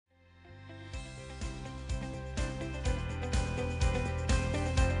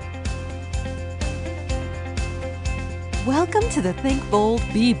Welcome to the Think Bold,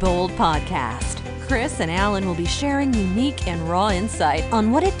 Be Bold podcast. Chris and Alan will be sharing unique and raw insight on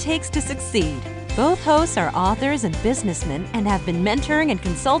what it takes to succeed. Both hosts are authors and businessmen and have been mentoring and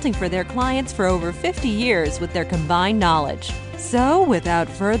consulting for their clients for over 50 years with their combined knowledge. So, without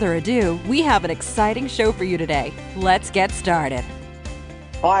further ado, we have an exciting show for you today. Let's get started.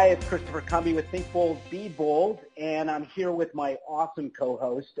 Hi, it's Christopher Cumby with Think Bold, Be Bold, and I'm here with my awesome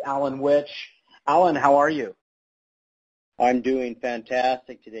co-host, Alan Witch. Alan, how are you? I'm doing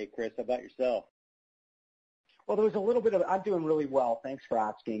fantastic today, Chris. How about yourself? Well, there was a little bit of, I'm doing really well. Thanks for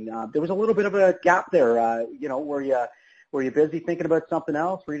asking. There was a little bit of a gap there. Were you busy thinking about something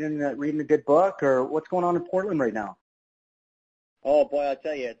else, reading a good book, or what's going on in Portland right now? Oh, boy, I'll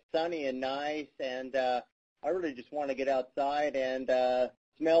tell you, it's sunny and nice, and I really just want to get outside and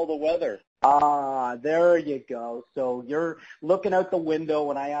smell the weather. There you go. So you're looking out the window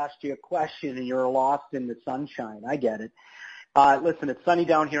when I asked you a question and you're lost in the sunshine. I get it. Listen, it's sunny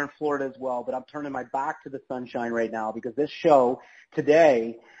down here in Florida as well, but I'm turning my back to the sunshine right now because this show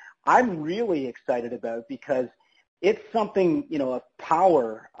today I'm really excited about because it's something, of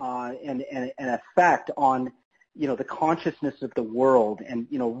power and effect on, the consciousness of the world. And,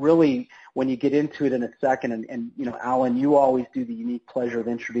 really when you get into it in a second, and Alan, you always do the unique pleasure of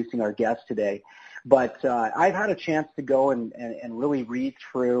introducing our guest today. But I've had a chance to go and really read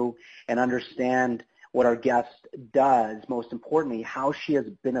through and understand what our guest does, most importantly, how she has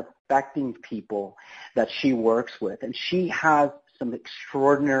been affecting people that she works with. And she has some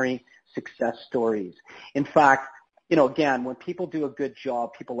extraordinary success stories. In fact, again, when people do a good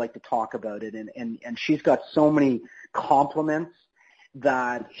job, people like to talk about it. And she's got so many compliments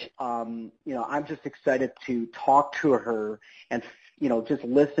that, I'm just excited to talk to her and, just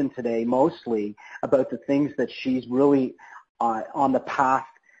listen today mostly about the things that she's really on the path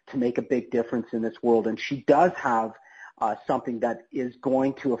to make a big difference in this world. And she does have something that is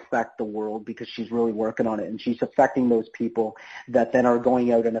going to affect the world because she's really working on it, and she's affecting those people that then are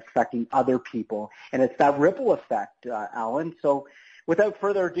going out and affecting other people. And it's that ripple effect, Alan. So without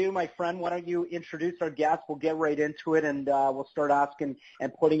further ado, my friend, why don't you introduce our guest? We'll get right into it, and we'll start asking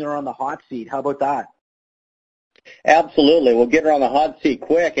and putting her on the hot seat. How about that? Absolutely. We'll get her on the hot seat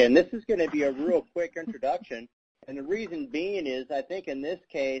quick, and this is going to be a real quick introduction. And the reason being is I think in this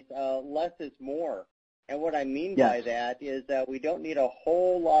case, less is more. And what I mean by that is that we don't need a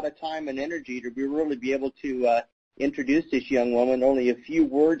whole lot of time and energy to really be able to introduce this young woman. Only a few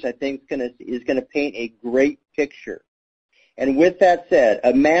words, I think, is going to paint a great picture. And with that said,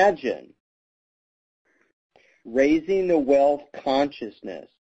 imagine raising the wealth consciousness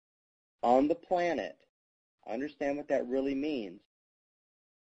on the planet. Understand what that really means.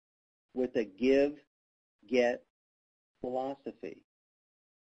 With a give-get philosophy.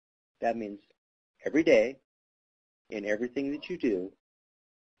 That means every day, in everything that you do,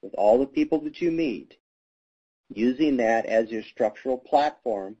 with all the people that you meet, using that as your structural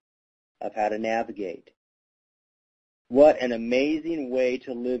platform of how to navigate. What an amazing way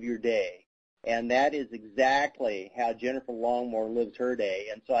to live your day. And that is exactly how Jennifer Longmore lives her day.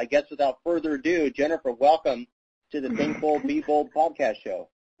 And so I guess without further ado, Jennifer, welcome to the Think Bold, Be Bold podcast show.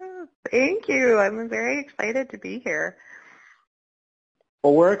 Thank you. I'm very excited to be here.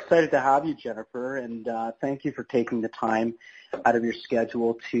 Well, we're excited to have you, Jennifer, and thank you for taking the time out of your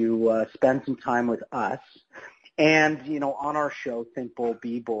schedule to spend some time with us and, on our show, Think Bold,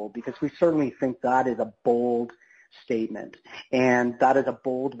 Be Bold, because we certainly think that is a bold statement, and that is a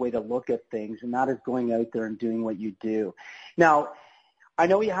bold way to look at things, and that is going out there and doing what you do. Now, I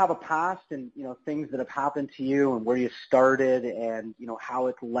know you have a past and, things that have happened to you and where you started and, how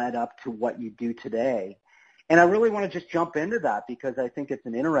it led up to what you do today. And I really want to just jump into that because I think it's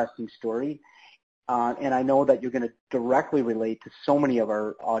an interesting story. And I know that you're going to directly relate to so many of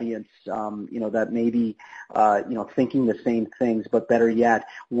our audience, that may be, thinking the same things, but better yet,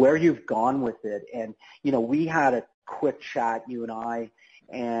 where you've gone with it. And, we had a quick chat, you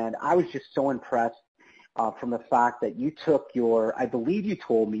and I was just so impressed from the fact that you took I believe you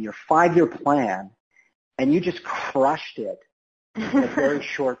told me, your 5-year plan, and you just crushed it. In a very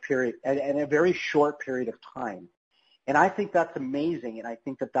short period, and a very short period of time. And I think that's amazing, and I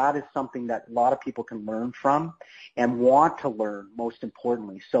think that is something that a lot of people can learn from and want to learn, most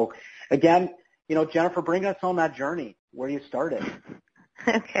importantly. So, again, Jennifer, bring us on that journey where you started.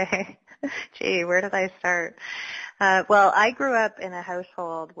 Okay. Gee, where did I start? Well, I grew up in a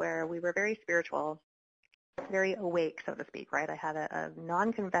household where we were very spiritual, very awake, so to speak, right? I had a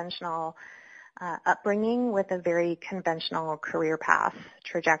non-conventional upbringing with a very conventional career path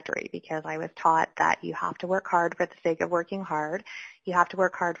trajectory, because I was taught that you have to work hard for the sake of working hard. You have to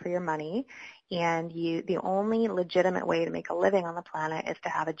work hard for your money. And the only legitimate way to make a living on the planet is to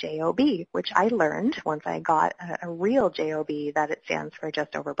have a JOB, which I learned once I got a real JOB, that it stands for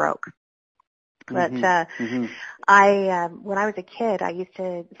just over broke. But when I was a kid, I used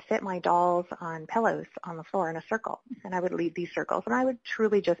to sit my dolls on pillows on the floor in a circle, and I would lead these circles, and I would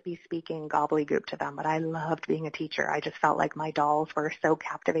truly just be speaking gobbledygook to them. But I loved being a teacher. I just felt like my dolls were so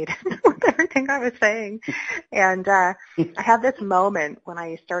captivated with everything I was saying. And I had this moment when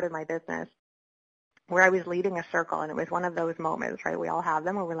I started my business where I was leading a circle, and it was one of those moments, right? We all have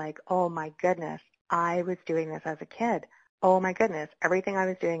them where we're like, oh my goodness, I was doing this as a kid. Oh my goodness, everything I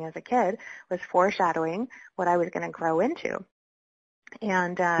was doing as a kid was foreshadowing what I was going to grow into.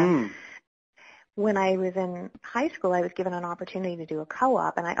 And when I was in high school, I was given an opportunity to do a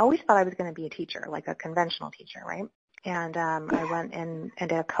co-op, and I always thought I was going to be a teacher, like a conventional teacher, right? And I went and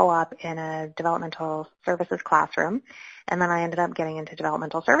did a co-op in a developmental services classroom, and then I ended up getting into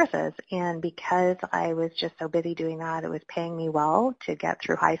developmental services. And because I was just so busy doing that, it was paying me well to get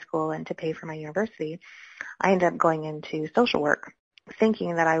through high school and to pay for my university. I ended up going into social work,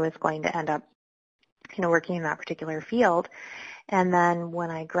 thinking that I was going to end up, working in that particular field. And then when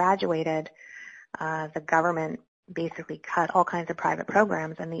I graduated, the government basically cut all kinds of private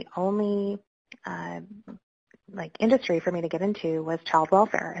programs, and the only industry for me to get into was child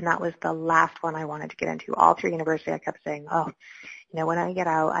welfare, and that was the last one I wanted to get into. All through university, I kept saying, when I get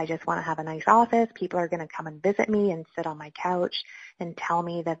out, I just want to have a nice office. People are going to come and visit me and sit on my couch and tell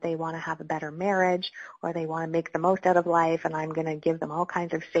me that they want to have a better marriage or they want to make the most out of life, and I'm going to give them all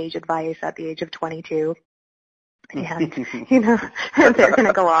kinds of sage advice at the age of 22. And, they're going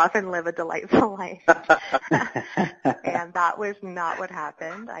to go off and live a delightful life. And that was not what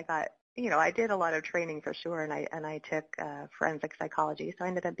happened. I got I did a lot of training for sure, and I took forensic psychology, so I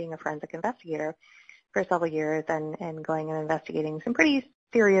ended up being a forensic investigator for several years and going and investigating some pretty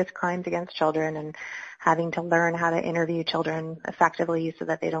serious crimes against children and having to learn how to interview children effectively so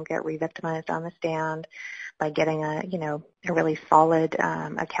that they don't get re-victimized on the stand by getting a really solid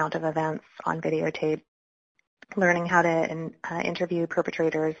account of events on videotape, learning how to interview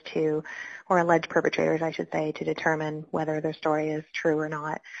perpetrators or alleged perpetrators, I should say, to determine whether their story is true or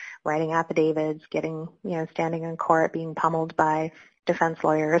not, writing affidavits, getting, standing in court, being pummeled by defense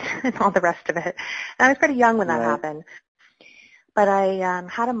lawyers and all the rest of it. And I was pretty young when that happened. But I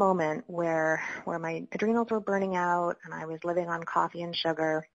had a moment where my adrenals were burning out and I was living on coffee and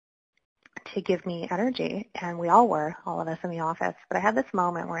sugar to give me energy. And we all were, all of us in the office. But I had this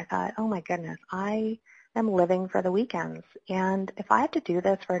moment where I thought, oh my goodness, I am living for the weekends. And if I have to do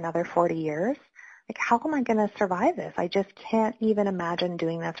this for another 40 years, how am I going to survive this? I just can't even imagine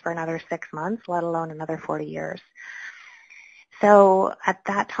doing this for another 6 months, let alone another 40 years. So at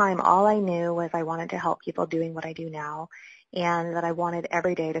that time, all I knew was I wanted to help people doing what I do now, and that I wanted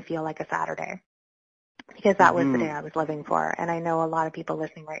every day to feel like a Saturday, because that was the day I was living for. And I know a lot of people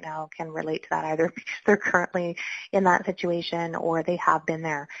listening right now can relate to that, either because they're currently in that situation or they have been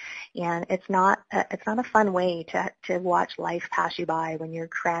there. And it's not a fun way to watch life pass you by when you're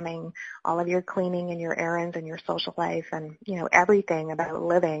cramming all of your cleaning and your errands and your social life and, everything about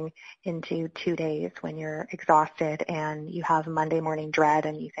living into 2 days when you're exhausted and you have Monday morning dread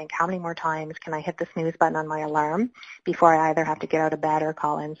and you think, how many more times can I hit the snooze button on my alarm before I either have to get out of bed or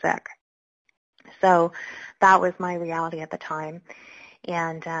call in sick? So that was my reality at the time,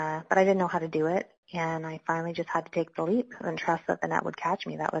 but I didn't know how to do it, and I finally just had to take the leap and trust that the net would catch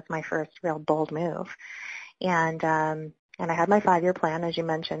me. That was my first real bold move, and I had my 5-year plan, as you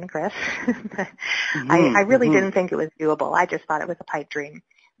mentioned, Chris. I really didn't think it was doable. I just thought it was a pipe dream.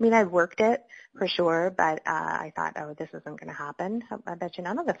 I mean, I worked it for sure, but I thought, oh, this isn't going to happen. I bet you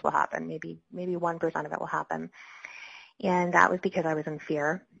none of this will happen. Maybe 1% of it will happen, and that was because I was in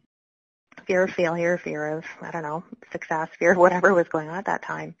fear. Fear of failure, fear of, success, fear of whatever was going on at that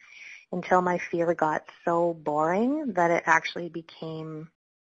time, until my fear got so boring that it actually became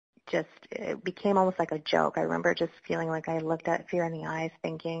almost like a joke. I remember just feeling like I looked at fear in the eyes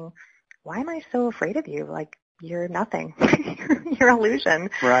thinking, why am I so afraid of you? Like, you're nothing. You're illusion.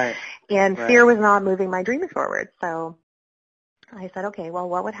 Right. And fear was not moving my dreams forward. So I said, okay, well,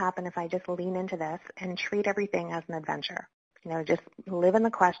 what would happen if I just lean into this and treat everything as an adventure? Just live in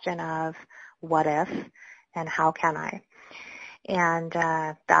the question of what if and how can I? And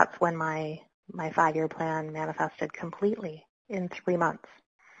that's when my 5-year plan manifested completely in 3 months.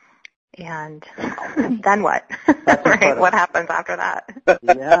 And then what? That's right? What happens after that?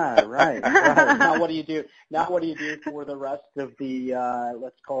 Yeah, right. Now what do you do? Now what do you do for the rest of the,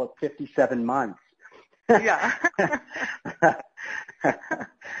 let's call it 57 months? Yeah.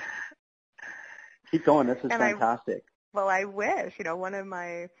 Keep going. This is fantastic. I wish, one of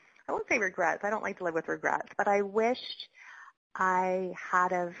my, I won't say regrets. I don't like to live with regrets, but I wished I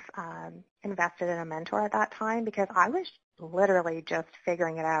had have invested in a mentor at that time, because I was literally just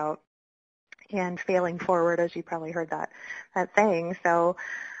figuring it out and failing forward, as you probably heard that saying. So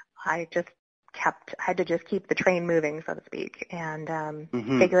I just had to just keep the train moving, so to speak, and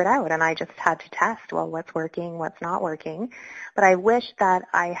figure it out. And I just had to test, well, what's working, what's not working. But I wish that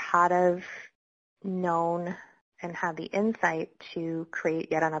I had have known and had the insight to create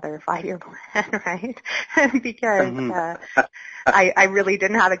yet another 5-year plan, right? Because I really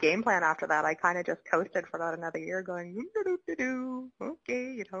didn't have a game plan after that. I kind of just coasted for about another year going,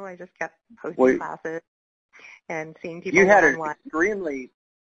 okay, I just kept hosting classes and seeing people You had an one-on-one. extremely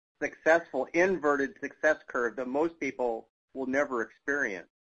successful inverted success curve that most people will never experience.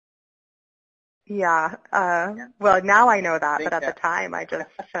 Yeah. Well, now I know that, but at the time I just,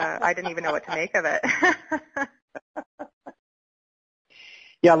 I didn't even know what to make of it.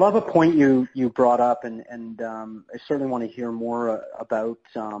 Yeah, I love a point you brought up, and I certainly want to hear more about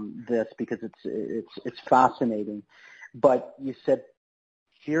this, because it's fascinating. But you said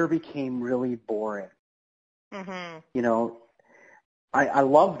fear became really boring. Mm-hmm. I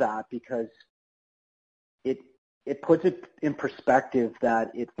love that, because it puts it in perspective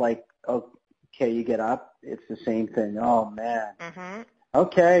that it's like, okay, you get up, it's the same thing. Oh man. Mm-hmm.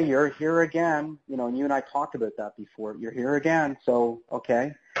 Okay, you're here again. And you and I talked about that before. You're here again, so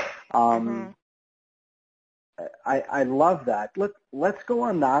okay. I love that. Let's go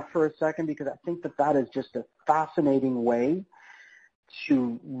on that for a second, because I think that is just a fascinating way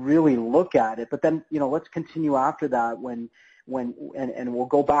to really look at it. But then, let's continue after that and we'll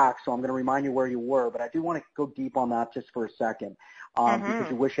go back. So I'm going to remind you where you were, but I do want to go deep on that just for a second. Because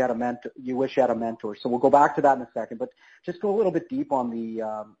you wish you had a mentor. So we'll go back to that in a second, but just go a little bit deep on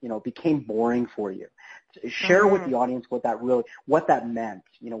the, became boring for you. Share with the audience what that meant.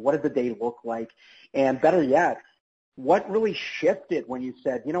 What did the day look like? And better yet, what really shifted when you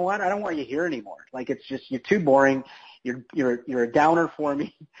said, you know what, I don't want you here anymore. Like, it's just, you're too boring. You're a downer for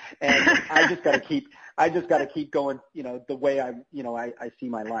me. And I just got to keep going, the way I see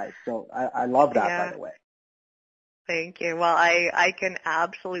my life. So I love that, by the way. Thank you. Well, I can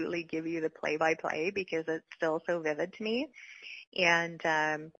absolutely give you the play-by-play, because it's still so vivid to me, and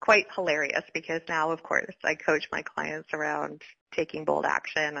quite hilarious, because now, of course, I coach my clients around taking bold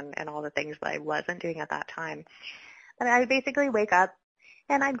action and all the things that I wasn't doing at that time. But I would basically wake up,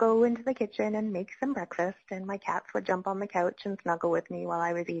 and I'd go into the kitchen and make some breakfast, and my cats would jump on the couch and snuggle with me while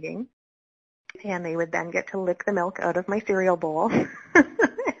I was eating, and they would then get to lick the milk out of my cereal bowl.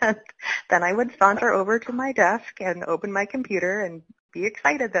 And then I would saunter over to my desk and open my computer and be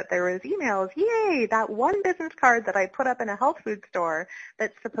excited that there was emails. Yay, that one business card that I put up in a health food store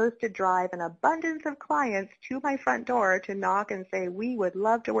that's supposed to drive an abundance of clients to my front door to knock and say, we would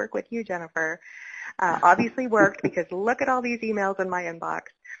love to work with you, Jennifer. Obviously worked, because look at all these emails in my inbox.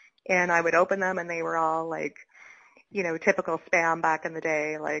 And I would open them, and they were all like, typical spam back in the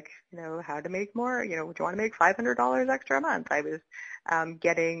day, like, how to make more, do you want to make $500 extra a month? I was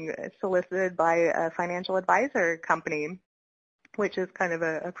getting solicited by a financial advisor company, which is kind of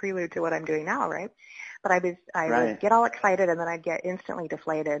a prelude to what I'm doing now, right? But I would get all excited, and then I'd get instantly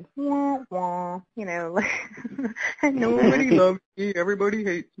deflated. Wah, wah, nobody loves me, everybody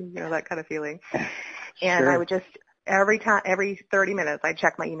hates me, that kind of feeling. And I would just, every 30 minutes, I'd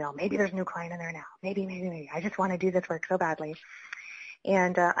check my email. Maybe there's a new client in there now. Maybe. I just want to do this work so badly.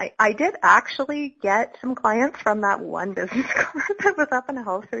 And I did actually get some clients from that one business card that was up in a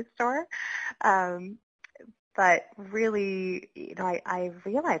health food store. But really, I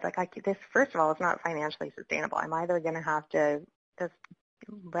realized, this, first of all, is not financially sustainable. I'm either going to have to just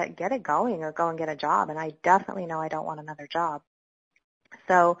get it going or go and get a job. And I definitely know I don't want another job.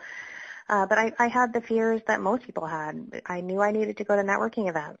 So, but I had the fears that most people had. I knew I needed to go to networking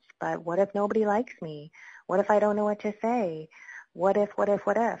events, but what if nobody likes me? What if I don't know what to say? What if?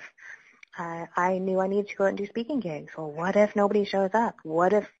 I knew I needed to go out and do speaking gigs. Well, what if nobody shows up?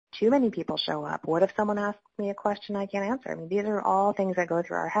 What if too many people show up? What if someone asks me a question I can't answer? I mean, these are all things that go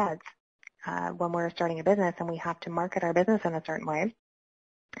through our heads when we're starting a business and we have to market our business in a certain way.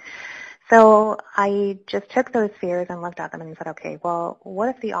 So I just took those fears and looked at them and said, okay, well, what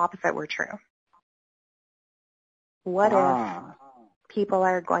if the opposite were true? What if people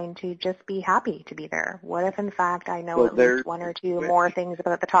are going to just be happy to be there? What if, in fact, I know Well, at least one or two more things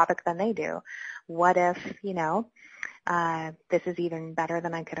about the topic than they do? What if, this is even better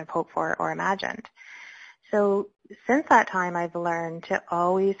than I could have hoped for or imagined? So since that time, I've learned to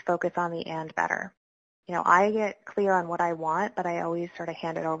always focus on the and better. I get clear on what I want, but I always sort of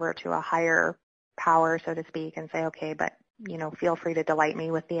hand it over to a higher power, so to speak, and say, okay, but, feel free to delight me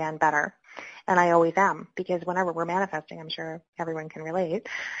with the and better. And I always am, because whenever we're manifesting, I'm sure everyone can relate,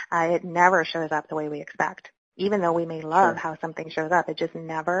 it never shows up the way we expect. Even though we may love how something shows up, it just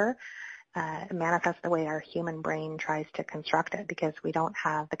never manifests the way our human brain tries to construct it, because we don't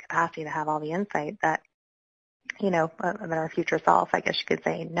have the capacity to have all the insight that, that our future self, I guess you could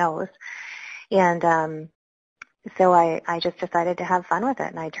say, knows. And so I just decided to have fun with it,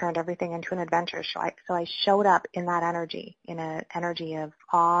 and I turned everything into an adventure. So I showed up in that energy, in an energy of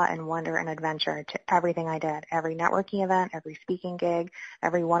awe and wonder and adventure to everything I did, every networking event, every speaking gig,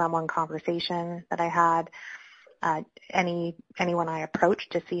 every one-on-one conversation that I had, anyone I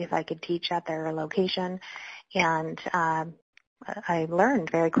approached to see if I could teach at their location. And I learned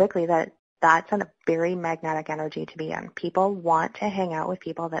very quickly that that's a very magnetic energy to be in. People want to hang out with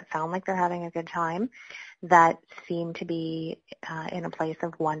people that sound like they're having a good time, that seem to be in a place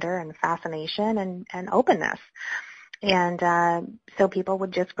of wonder and fascination and openness. And so people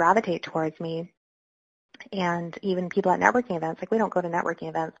would just gravitate towards me. And even people at networking events, like we don't go to networking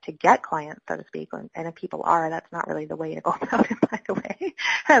events to get clients, so to speak. And if people are, that's not really the way to go about it, by the way.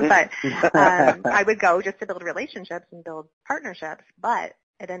 But I would go just to build relationships and build partnerships. But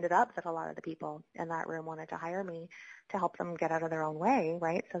it ended up that a lot of the people in that room wanted to hire me to help them get out of their own way,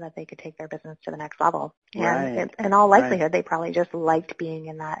 right, so that they could take their business to the next level. And in all likelihood, they probably just liked being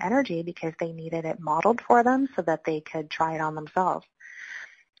in that energy because they needed it modeled for them so that they could try it on themselves.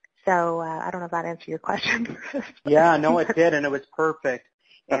 So I don't know if that answered your question. Yeah, no, it did, and it was perfect.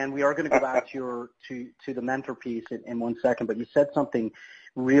 And we are going to go back to the mentor piece in 1 second, but you said something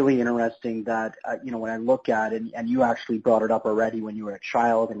really interesting that, when I look at it, and you actually brought it up already when you were a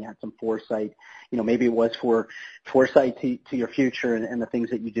child and you had some foresight, maybe it was for foresight to your future and the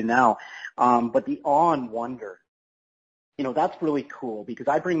things that you do now. But the awe and wonder, that's really cool, because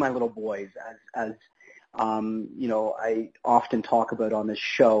I bring my little boys as I often talk about on this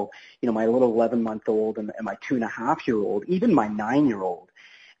show, my little 11-month-old and my 2.5-year-old, even my 9-year-old,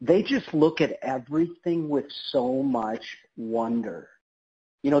 they just look at everything with so much wonder.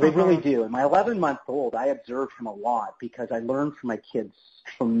 They really do. And my 11-month-old, I observe him a lot because I learn from my kids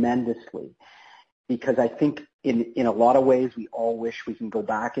tremendously. Because I think in a lot of ways we all wish we can go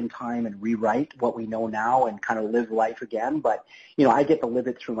back in time and rewrite what we know now and kind of live life again. But, I get to live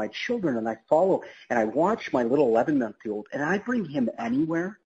it through my children, and I follow and I watch my little 11-month-old, and I bring him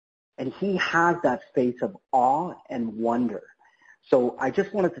anywhere, and he has that face of awe and wonder. So I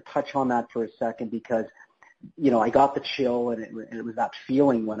just wanted to touch on that for a second because, I got the chill, and it was that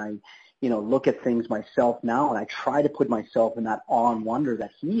feeling when I, look at things myself now, and I try to put myself in that awe and wonder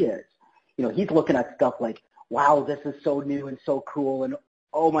that he is. He's looking at stuff like, wow, this is so new and so cool, and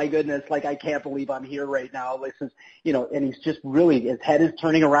oh my goodness, like I can't believe I'm here right now. This is, and he's just really, his head is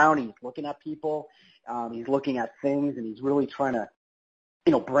turning around. He's looking at people, he's looking at things, and he's really trying to,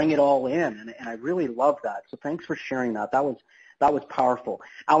 bring it all in, and I really love that. So thanks for sharing that. That was powerful.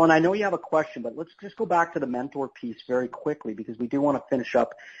 Alan, I know you have a question, but let's just go back to the mentor piece very quickly because we do want to finish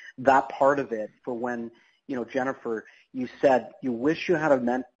up that part of it for when, Jennifer, you said you wish you had a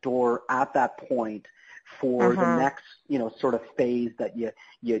mentor at that point for the next, sort of phase that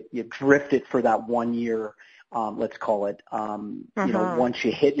you drifted for that 1 year, let's call it, once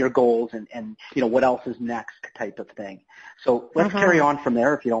you hit your goals and what else is next type of thing. So let's carry on from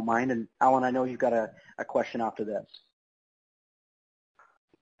there if you don't mind. And Alan, I know you've got a question after this.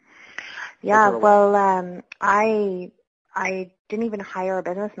 Yeah, well, I didn't even hire a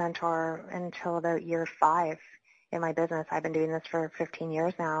business mentor until about year 5 in my business. I've been doing this for 15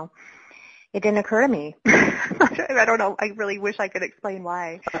 years now. It didn't occur to me. I don't know. I really wish I could explain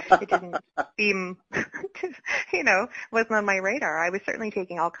why. It didn't seem, wasn't on my radar. I was certainly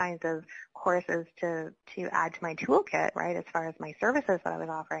taking all kinds of courses to add to my toolkit, right, as far as my services that I was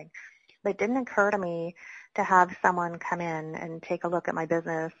offering. But it didn't occur to me to have someone come in and take a look at my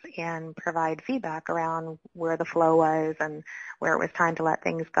business and provide feedback around where the flow was and where it was time to let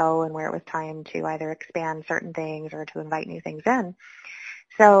things go and where it was time to either expand certain things or to invite new things in.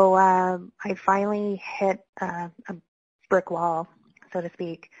 So I finally hit a brick wall, so to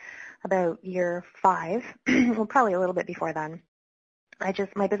speak, about year 5, well, probably a little bit before then.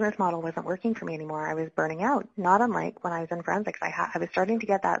 My business model wasn't working for me anymore. I was burning out, not unlike when I was in forensics. I was starting to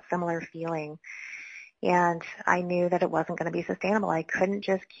get that similar feeling. And I knew that it wasn't going to be sustainable. I couldn't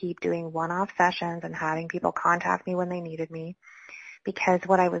just keep doing one-off sessions and having people contact me when they needed me, because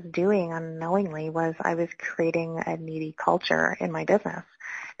what I was doing unknowingly was I was creating a needy culture in my business.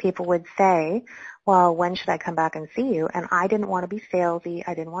 People would say, well, when should I come back and see you? And I didn't want to be salesy.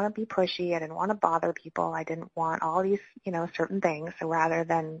 I didn't want to be pushy. I didn't want to bother people. I didn't want all these, certain things. So rather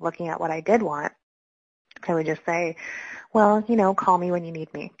than looking at what I did want, I would just say, well, call me when you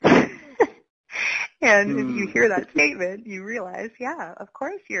need me. And if you hear that statement, you realize, yeah, of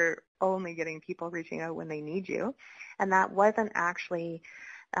course you're only getting people reaching out when they need you. And that wasn't actually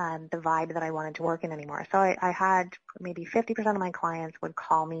the vibe that I wanted to work in anymore. So I had maybe 50% of my clients would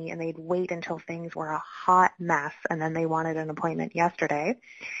call me and they'd wait until things were a hot mess and then they wanted an appointment yesterday.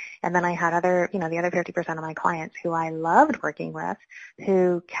 And then I had the other 50% of my clients who I loved working with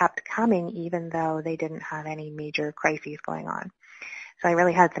who kept coming even though they didn't have any major crises going on. So I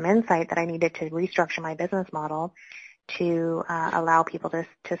really had some insight that I needed to restructure my business model to allow people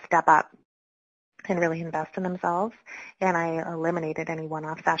to step up and really invest in themselves. And I eliminated any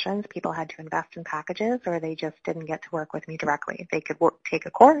one-off sessions. People had to invest in packages or they just didn't get to work with me directly. They could take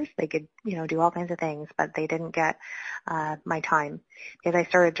a course, they could, do all kinds of things, but they didn't get my time, because I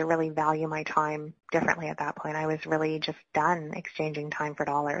started to really value my time differently at that point. I was really just done exchanging time for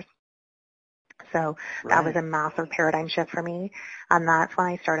dollars. So that was a massive paradigm shift for me. And that's when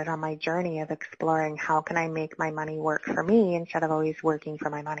I started on my journey of exploring how can I make my money work for me instead of always working for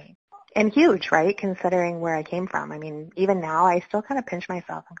my money. And huge, right, considering where I came from. I mean, even now I still kind of pinch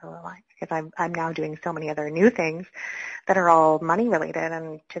myself and go, because I'm now doing so many other new things that are all money related.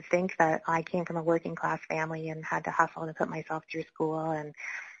 And to think that I came from a working class family and had to hustle to put myself through school and,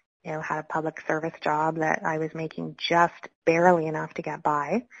 had a public service job that I was making just barely enough to get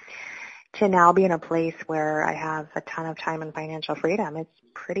by, to now be in a place where I have a ton of time and financial freedom. It's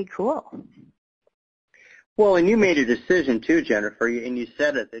pretty cool. Well, and you made a decision too, Jennifer, and you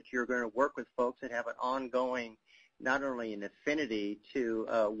said it, that you're going to work with folks that have an ongoing, not only an affinity to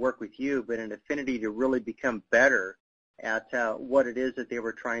work with you, but an affinity to really become better at what it is that they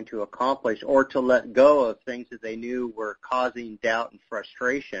were trying to accomplish, or to let go of things that they knew were causing doubt and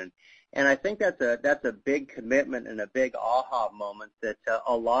frustration. And I think that's a big commitment and a big aha moment that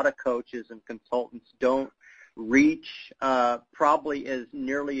a lot of coaches and consultants don't reach probably as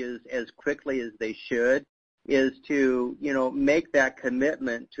nearly as quickly as they should, is to, make that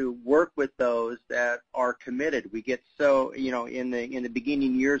commitment to work with those that are committed. We get so, in the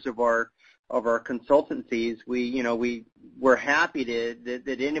beginning years of our consultancies, we're happy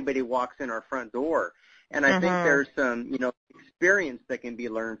that anybody walks in our front door. And I think there's some, experience that can be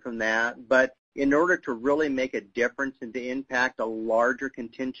learned from that. But in order to really make a difference and to impact a larger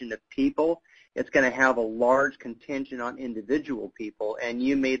contingent of people, it's going to have a large contingent on individual people. And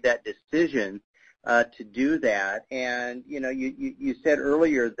you made that decision to do that. And, you said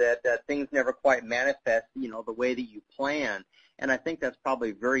earlier that things never quite manifest, the way that you plan. And I think that's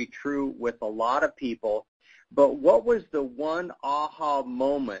probably very true with a lot of people. But what was the one aha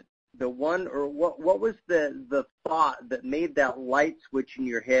moment? What was the thought that made that light switch in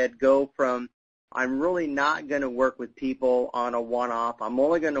your head go from, I'm really not going to work with people on a one-off, I'm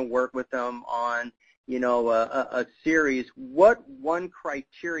only going to work with them on, a series? What one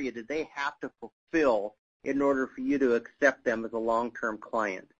criteria did they have to fulfill in order for you to accept them as a long-term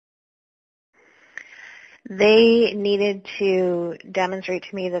client? They needed to demonstrate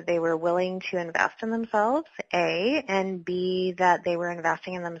to me that they were willing to invest in themselves, A, and B, that they were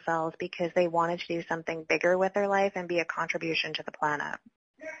investing in themselves because they wanted to do something bigger with their life and be a contribution to the planet.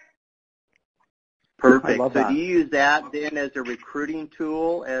 Perfect. So do you use that then as a recruiting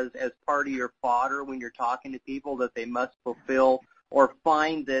tool, as part of your fodder when you're talking to people, that they must fulfill or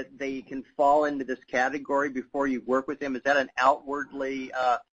find that they can fall into this category before you work with them? Is that an outwardly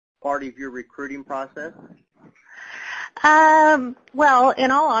part of your recruiting process? Well, in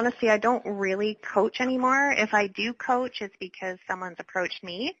all honesty, I don't really coach anymore. If I do coach, it's because someone's approached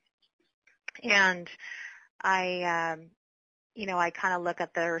me, and I kind of look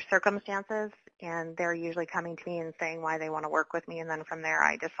at their circumstances, and they're usually coming to me and saying why they want to work with me, and then from there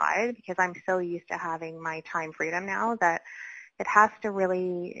I decide, because I'm so used to having my time freedom now that it has to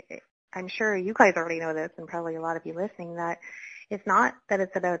really, I'm sure you guys already know this, and probably a lot of you listening, that it's not that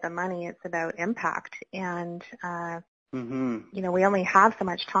it's about the money, it's about impact. And, we only have so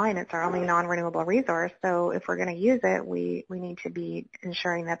much time. It's our only non-renewable resource. So if we're going to use it, we need to be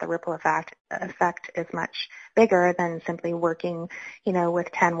ensuring that the ripple effect is much bigger than simply working,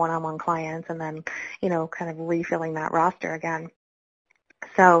 with 10 one-on-one clients and then, kind of refilling that roster again.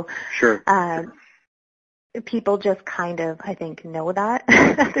 So, sure. people just kind of, I think, know that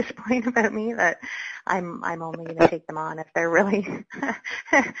at this point about me, that I'm only going to take them on if they're really,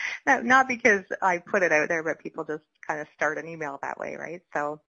 not because I put it out there, but people just kind of start an email that way, right?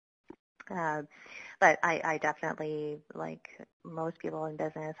 So, but I definitely, like most people in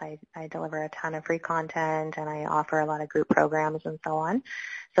business, I deliver a ton of free content, and I offer a lot of group programs and so on.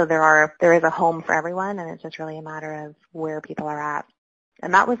 So there is a home for everyone, and it's just really a matter of where people are at.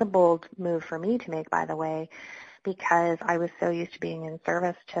 And that was a bold move for me to make, by the way, because I was so used to being in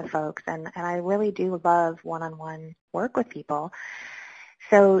service to folks, and I really do love one-on-one work with people.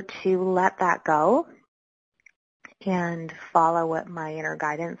 So to let that go and follow what my inner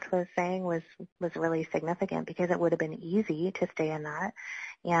guidance was saying was really significant, because it would have been easy to stay in that,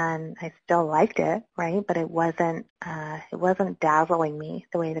 and I still liked it, right? But it wasn't dazzling me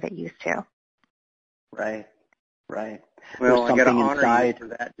the way that it used to. Right. Well, I got to honor inside you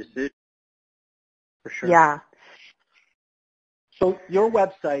for that decision. for sure. Yeah. So your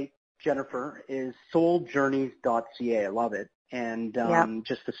website, Jennifer, is souljourneys.ca. I love it. And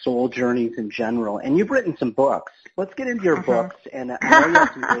just the soul journeys in general. And you've written some books. Let's get into your books. And I know you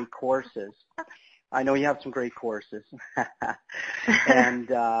have some great courses. And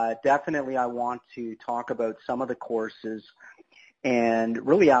definitely I want to talk about some of the courses and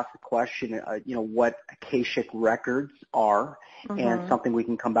really ask the question, what Akashic records are, and something we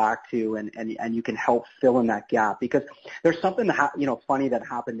can come back to, and you can help fill in that gap, because there's something funny that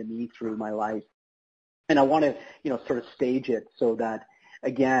happened to me through my life, and I want to sort of stage it so that,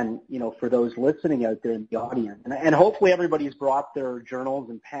 again, for those listening out there in the audience, and hopefully everybody's brought their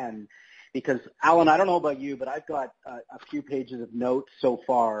journals and pen, because Alan, I don't know about you, but I've got a few pages of notes so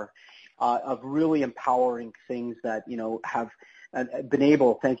far of really empowering things that have been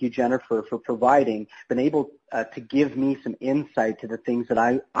able, thank you, Jennifer, for providing, been able to give me some insight to the things that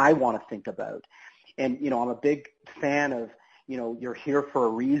I want to think about. And, I'm a big fan of, you're here for a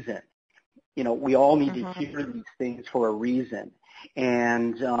reason. We all need to hear these things for a reason.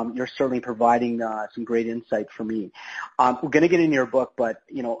 And you're certainly providing some great insight for me. We're going to get into your book, but,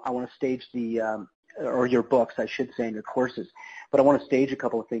 I want to stage or your books, I should say, and your courses. But I want to stage a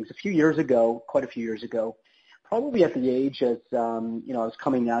couple of things. Quite a few years ago, probably at the age as, I was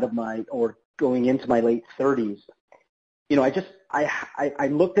coming out of or going into my late 30s, I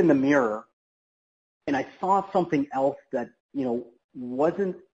looked in the mirror and I saw something else that,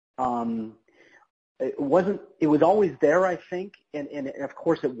 wasn't, it was always there, I think, and of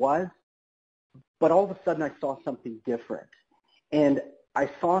course it was, but all of a sudden I saw something different. And I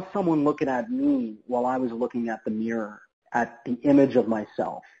saw someone looking at me while I was looking at the mirror, at the image of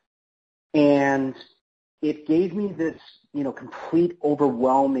myself. And it gave me this, complete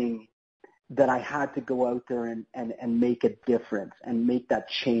overwhelming that I had to go out there and make a difference and make that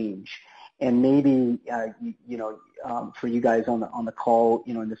change. And maybe, for you guys on the call,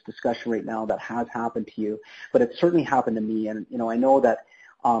 in this discussion right now, that has happened to you, but it certainly happened to me. And, I know that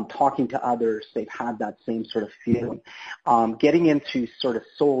talking to others, they've had that same sort of feeling. Getting into sort of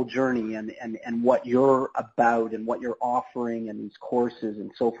soul journey and what you're about and what you're offering and these courses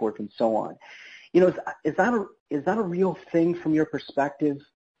and so forth and so on. Is that a real thing from your perspective,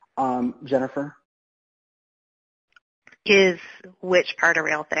 Jennifer? Is which part a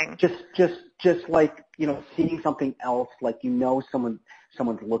real thing? Just like, seeing something else, like, someone's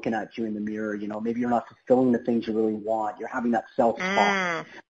looking at you in the mirror, maybe you're not fulfilling the things you really want. You're having that self-talk,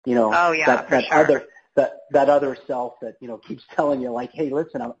 Oh, yeah, that other self that, keeps telling you, like, hey,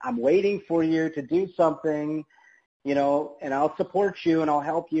 listen, I'm waiting for you to do something, and I'll support you and I'll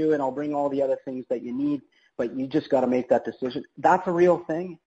help you and I'll bring all the other things that you need, but you just got to make that decision. That's a real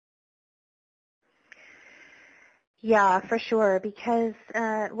thing. Yeah, for sure, because,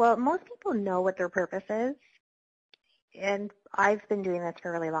 most people know what their purpose is, and I've been doing this for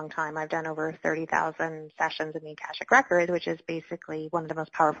a really long time. I've done over 30,000 sessions in the Akashic Records, which is basically one of the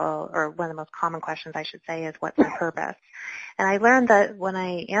most powerful, or one of the most common questions, I should say, is what's my purpose? And I learned that when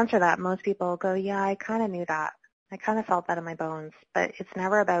I answer that, most people go, yeah, I kind of knew that. I kind of felt that in my bones, but it's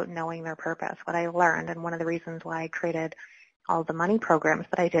never about knowing their purpose. What I learned, and one of the reasons why I created all the money programs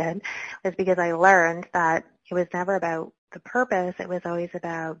that I did, was because I learned that it was never about the purpose. It was always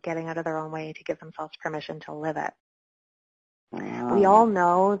about getting out of their own way to give themselves permission to live it. Wow. We all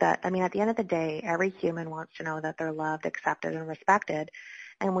know that, at the end of the day, every human wants to know that they're loved, accepted, and respected.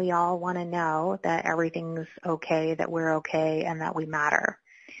 And we all want to know that everything's okay, that we're okay, and that we matter.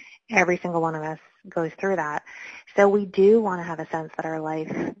 Every single one of us goes through that. So we do want to have a sense that our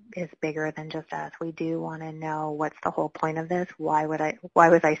life is bigger than just us. We do want to know, what's the whole point of this? Why was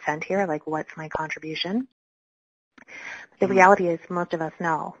I sent here? Like, what's my contribution? The reality is, most of us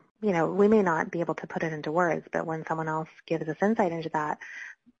know. we may not be able to put it into words, but when someone else gives us insight into that,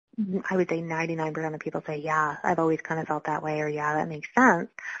 I would say 99% of people say, yeah, I've always kind of felt that way, or yeah, that makes sense.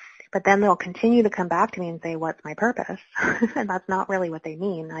 But then they'll continue to come back to me and say, what's my purpose? And that's not really what they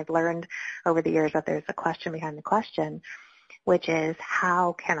mean. I've learned over the years that there's a question behind the question, which is,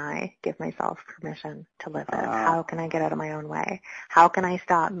 how can I give myself permission to live this? How can I get out of my own way? How can I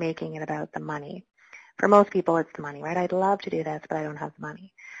stop making it about the money? For most people, it's the money, right? I'd love to do this, but I don't have the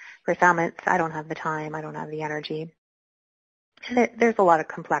money. For some, it's I don't have the time, I don't have the energy. And there's a lot of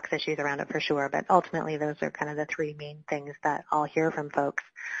complex issues around it for sure, but ultimately those are kind of the three main things that I'll hear from folks.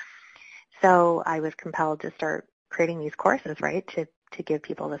 So I was compelled to start creating these courses, right, to give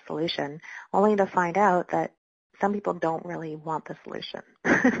people the solution, only to find out that some people don't really want the solution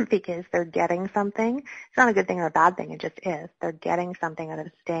because they're getting something. It's not a good thing or a bad thing. It just is. They're getting something out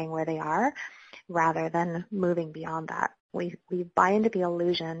of staying where they are rather than moving beyond that. We buy into the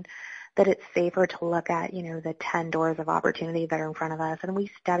illusion that it's safer to look at, the 10 doors of opportunity that are in front of us, and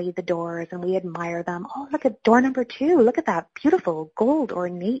we study the doors and we admire them. Oh, look at door number 2. Look at that beautiful gold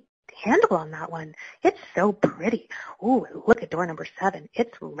ornate handle on that one. It's so pretty. Oh, look at door number 7.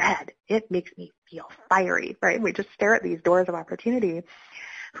 It's red. It makes me feel fiery, right? We just stare at these doors of opportunity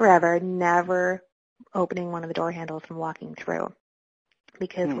forever, never opening one of the door handles and walking through.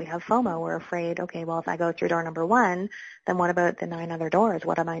 Because we have FOMO, we're afraid, okay, well, if I go through door number 1, then what about the 9 other doors?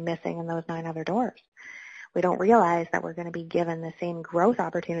 What am I missing in those 9 other doors? We don't realize that we're going to be given the same growth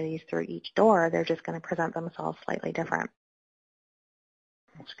opportunities through each door. They're just going to present themselves slightly different.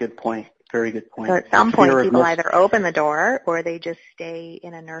 That's a good point. Very good point. So at some point, people either open the door or they just stay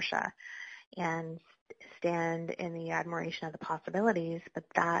in inertia and stand in the admiration of the possibilities, but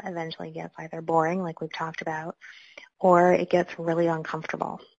that eventually gets either boring, like we've talked about, or it gets really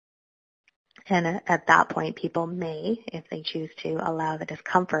uncomfortable. And at that point, people may, if they choose to, allow the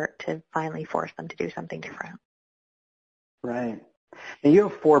discomfort to finally force them to do something different. Right. And you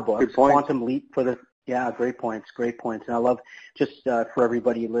have 4 books, Quantum Leap for the... Yeah, great points, great points. And I love, just for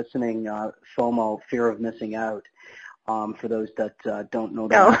everybody listening, FOMO, fear of missing out, for those that don't know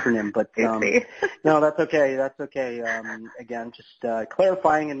the acronym. But no, that's okay, that's okay. Again, just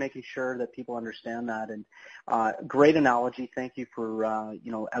clarifying and making sure that people understand that. And great analogy. Thank you for,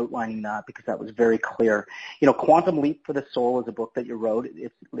 outlining that, because that was very clear. Quantum Leap for the Soul is a book that you wrote.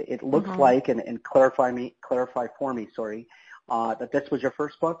 It looks like, and clarify for me, that this was your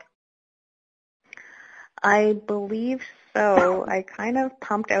first book? I believe so. I kind of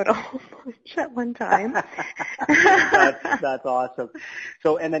pumped out a whole bunch at one time. That's awesome.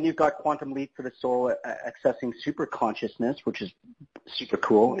 So, and then you've got Quantum Leap for the Soul, Accessing Super Consciousness, which is super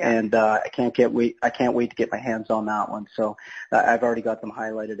cool. Yeah. And I can't wait to get my hands on that one. So I've already got them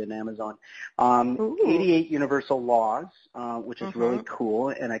highlighted in Amazon. 88 Universal Laws, which is really cool,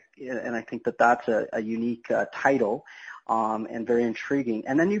 and I think that's a unique title. And very intriguing.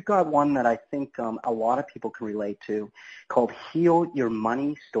 And then you've got one that I think a lot of people can relate to, called Heal Your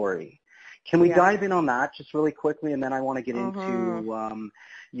Money Story. Can we dive in on that just really quickly, and then I want to get into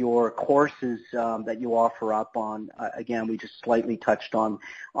your courses that you offer up on. Again, we just slightly touched on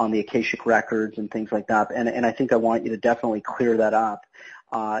the Akashic Records and things like that, and I think I want you to definitely clear that up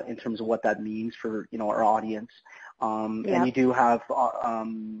in terms of what that means for our audience. And you do have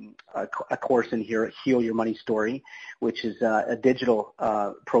a course in here, Heal Your Money Story, which is a digital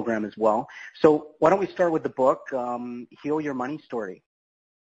program as well. So why don't we start with the book, Heal Your Money Story?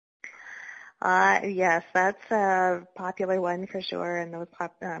 Yes, that's a popular one for sure, and those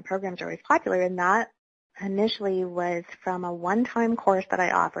programs are always popular. And that initially was from a one-time course that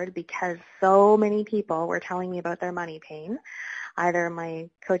I offered because so many people were telling me about their money pain. Either my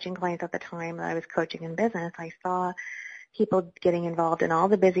coaching clients at the time that I was coaching in business, I saw people getting involved in all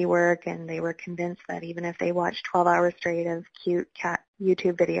the busy work, and they were convinced that even if they watched 12 hours straight of cute cat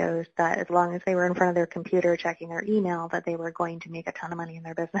YouTube videos, that as long as they were in front of their computer checking their email, that they were going to make a ton of money in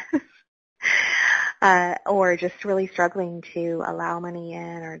their business. Or just really struggling to allow money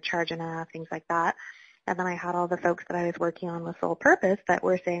in or charge enough, things like that. And then I had all the folks that I was working on with Soul Purpose that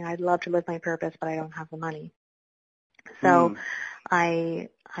were saying, I'd love to live my purpose, but I don't have the money. So I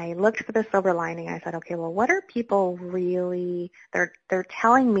looked for the silver lining. I said, okay, well, what are people really, they're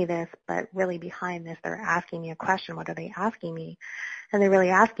telling me this, but really behind this, they're asking me a question. What are they asking me? And they're really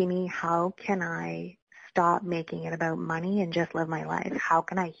asking me, how can I stop making it about money and just live my life? How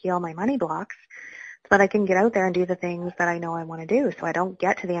can I heal my money blocks so that I can get out there and do the things that I know I want to do, so I don't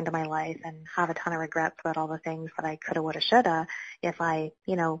get to the end of my life and have a ton of regrets about all the things that I coulda, woulda, shoulda if I,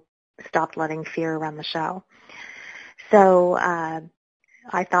 stopped letting fear run the show. So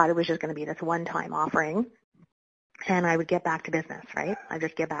I thought it was just going to be this one-time offering. and I would get back to business, right? I'd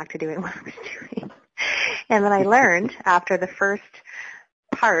just get back to doing what I was doing. And then I learned after the first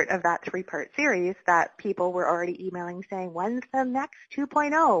part of that 3-part series that people were already emailing saying, when's the next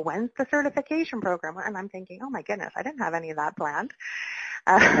 2.0? When's the certification program? And I'm thinking, oh my goodness, I didn't have any of that planned.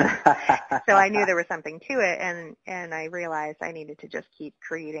 So I knew there was something to it, and I realized I needed to just keep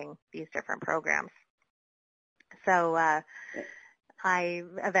creating these different programs. So I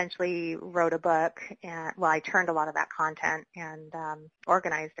eventually wrote a book, and I turned a lot of that content and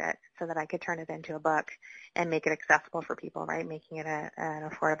organized it so that I could turn it into a book and make it accessible for people, right? Making it an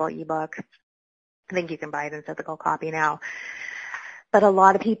affordable ebook. I think you can buy it in physical copy now. But a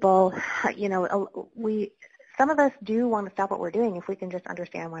lot of people, some of us do want to stop what we're doing if we can just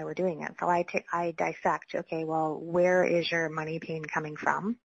understand why we're doing it. So I dissect, okay, well, where is your money pain coming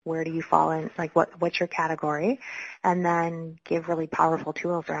from? Where do you fall in, like what's your category? And then give really powerful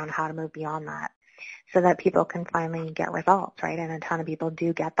tools around how to move beyond that so that people can finally get results, right? And a ton of people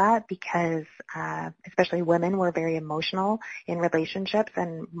do get that because, especially women, we're very emotional in relationships,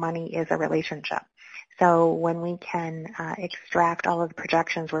 and money is a relationship. So when we can extract all of the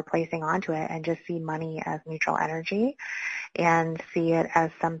projections we're placing onto it and just see money as neutral energy and see it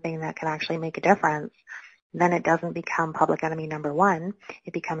as something that can actually make a difference, then it doesn't become public enemy number one.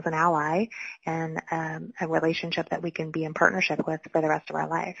 It becomes an ally and a relationship that we can be in partnership with for the rest of our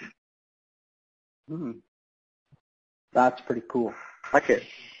life. That's pretty cool. Like it.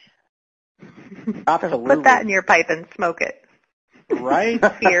 Absolutely. So put that in your pipe and smoke it. Right?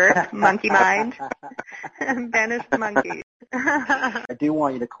 Fear, monkey mind, banish the monkey. I do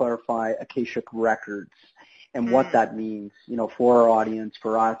want you to clarify Akashic Records and what that means, for our audience,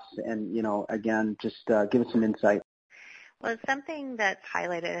 for us, and, again, just give us some insight. Well, it's something that's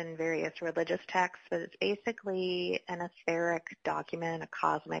highlighted in various religious texts, but it's basically an etheric document, a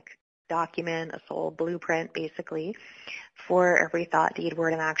cosmic document, a soul blueprint, basically, for every thought, deed,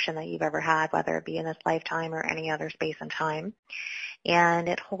 word, and action that you've ever had, whether it be in this lifetime or any other space and time. And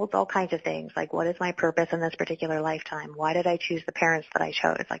it holds all kinds of things, like what is my purpose in this particular lifetime? Why did I choose the parents that I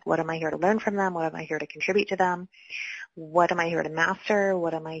chose? Like, what am I here to learn from them? What am I here to contribute to them? What am I here to master?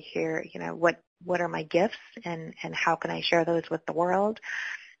 What am I here, what are my gifts, and how can I share those with the world?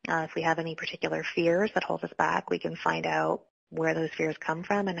 If we have any particular fears that hold us back, we can find out where those fears come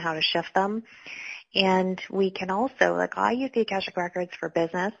from and how to shift them. And we can also, I use the Akashic Records for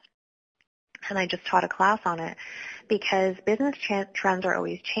business, and I just taught a class on it because business trends are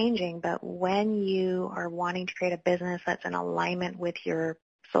always changing, but when you are wanting to create a business that's in alignment with your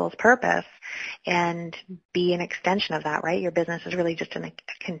soul's purpose and be an extension of that, right? Your business is really just a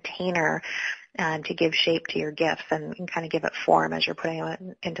container to give shape to your gifts and kind of give it form as you're putting it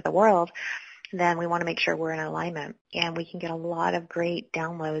into the world. Then we want to make sure we're in alignment. And we can get a lot of great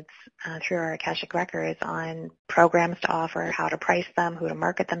downloads through our Akashic Records on programs to offer, how to price them, who to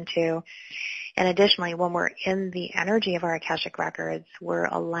market them to. And additionally, when we're in the energy of our Akashic Records, we're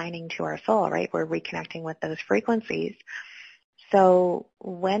aligning to our soul, right? We're reconnecting with those frequencies. So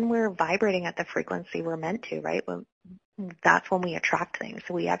when we're vibrating at the frequency we're meant to, right, that's when we attract things.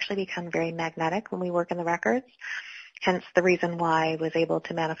 So we actually become very magnetic when we work in the records. Hence the reason why I was able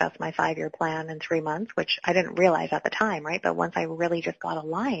to manifest my 5-year plan in 3 months, which I didn't realize at the time, right? But once I really just got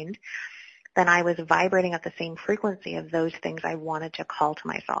aligned, then I was vibrating at the same frequency of those things I wanted to call to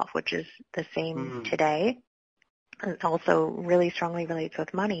myself, which is the same today. It also really strongly relates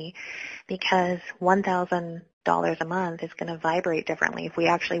with money because $1,000 a month is going to vibrate differently. If we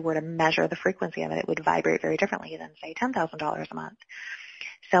actually were to measure the frequency of it, it would vibrate very differently than, say, $10,000 a month.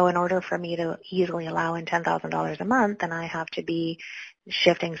 So in order for me to easily allow in $10,000 a month, then I have to be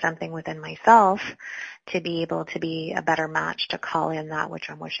shifting something within myself to be able to be a better match to call in that which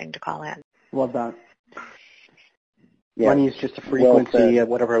I'm wishing to call in. Love that. Yeah. Money is just a frequency Well at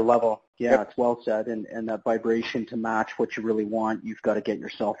whatever level. Yeah, Yep. It's well said. And that vibration to match what you really want, you've got to get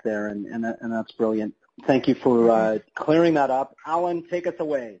yourself there, and that's brilliant. Thank you for clearing that up. Alan, take us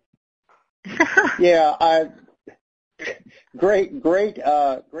away. Yeah, great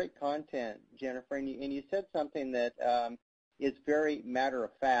content, Jennifer. And you said something that is very matter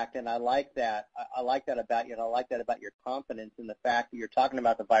of fact, and I like that. I like that about you, and I like that about your confidence in the fact that you're talking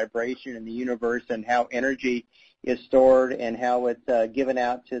about the vibration in the universe and how energy is stored and how it's given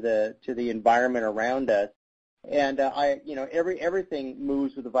out to the environment around us. And everything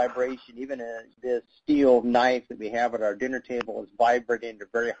moves with the vibration. Even this steel knife that we have at our dinner table is vibrating at a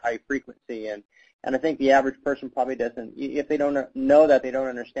very high frequency. And I think the average person probably doesn't, if they don't know that, they don't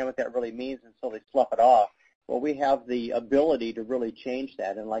understand what that really means until they slough it off. well, we have the ability to really change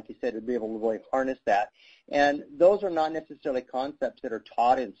that, and like you said, to be able to really harness that. And those are not necessarily concepts that are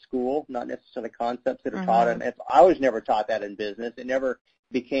taught in school, not necessarily concepts that are taught in. I was never taught that in business. It never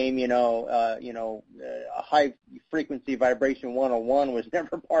became, a high frequency vibration 101 was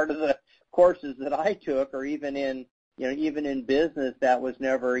never part of the courses that I took, or even in business, that was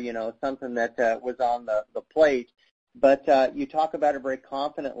never, something that was on the plate. But you talk about it very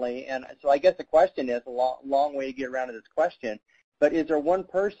confidently, and so I guess the question is, a long way to get around to this question, but is there one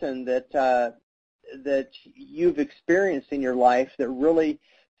person that you've experienced in your life that really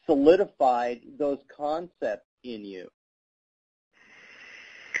solidified those concepts in you?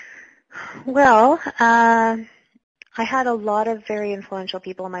 Well, I had a lot of very influential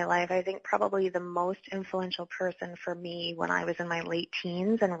people in my life. I think probably the most influential person for me when I was in my late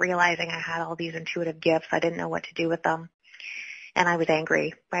teens and realizing I had all these intuitive gifts, I didn't know what to do with them. And I was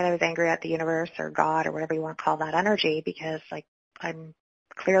angry, right? I was angry at the universe or God or whatever you want to call that energy, because I'm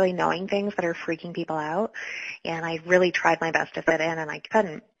clearly knowing things that are freaking people out. And I really tried my best to fit in and I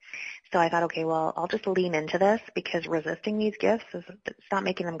couldn't. So I thought, okay, well, I'll just lean into this, because resisting these gifts it's not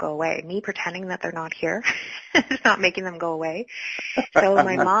making them go away. Me pretending that they're not here is not making them go away. So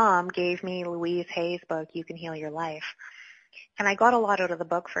my mom gave me Louise Hay's book, You Can Heal Your Life. And I got a lot out of the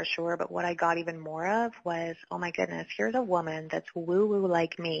book for sure, but what I got even more of was, oh my goodness, here's a woman that's woo-woo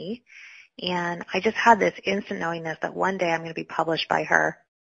like me. And I just had this instant knowingness that one day I'm going to be published by her.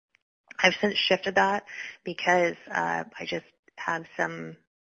 I've since shifted that because I just have some,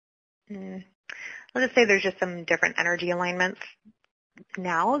 let's just say there's just some different energy alignments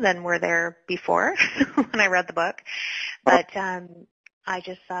now than were there before when I read the book. But I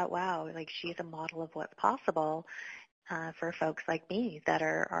just thought, wow, she's a model of what's possible for folks like me that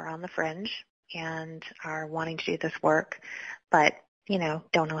are on the fringe and are wanting to do this work, but,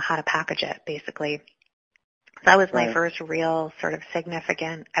 don't know how to package it, basically. That was my first real sort of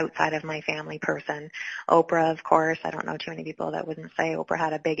significant outside of my family person. Oprah, of course. I don't know too many people that wouldn't say Oprah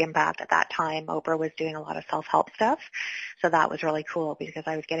had a big impact at that time. Oprah was doing a lot of self-help stuff. So that was really cool because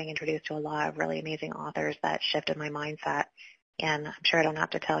I was getting introduced to a lot of really amazing authors that shifted my mindset. And I'm sure I don't have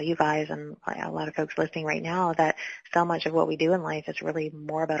to tell you guys and a lot of folks listening right now that so much of what we do in life is really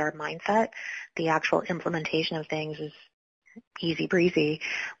more about our mindset. The actual implementation of things is easy breezy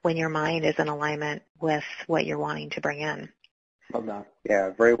when your mind is in alignment with what you're wanting to bring in. Love that.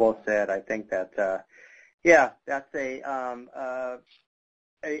 Yeah, very well said. I think that, that's a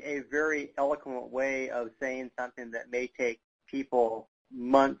very eloquent way of saying something that may take people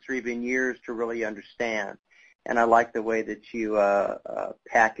months or even years to really understand. And I like the way that you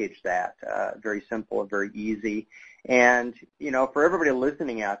package that. Very simple and very easy. And, for everybody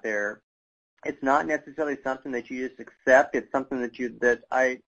listening out there, it's not necessarily something that you just accept. It's something and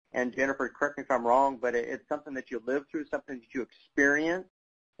Jennifer, correct me if I'm wrong, but it's something that you live through, something that you experience,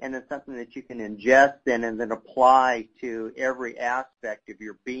 and it's something that you can ingest and then apply to every aspect of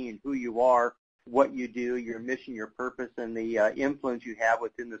your being, who you are, what you do, your mission, your purpose, and the influence you have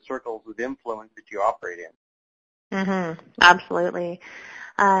within the circles of influence that you operate in. Absolutely.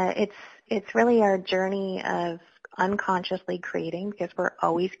 It's really our journey of unconsciously creating, because we're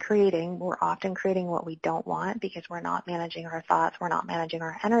always creating. We're often creating what we don't want because we're not managing our thoughts. We're not managing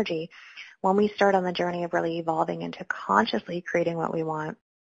our energy. When we start on the journey of really evolving into consciously creating what we want,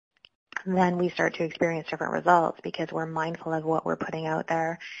 then we start to experience different results because we're mindful of what we're putting out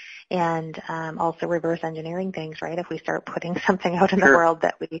there, and also reverse engineering things, right? If we start putting something out in the world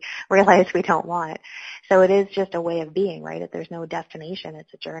that we realize we don't want. So it is just a way of being, right? If there's no destination,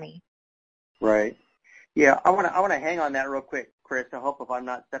 it's a journey. Right. Yeah, I want to hang on that real quick, Chris. I hope if I'm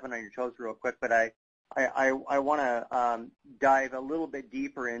not stepping on your toes real quick, but I want to dive a little bit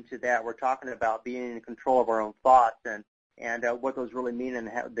deeper into that. We're talking about being in control of our own thoughts and what those really mean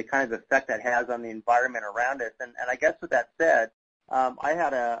and the kind of effect that has on the environment around us. And I guess with that said, I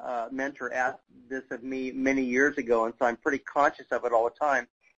had a mentor ask this of me many years ago, and so I'm pretty conscious of it all the time.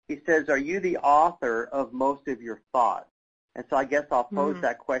 He says, are you the author of most of your thoughts? And so I guess I'll pose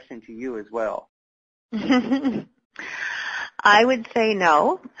that question to you as well. I would say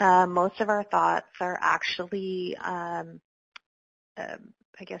no. Most of our thoughts are actually, I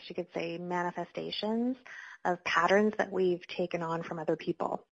guess you could say, manifestations of patterns that we've taken on from other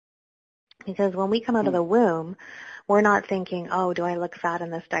people. Because when we come out of the womb, we're not thinking, oh, do I look fat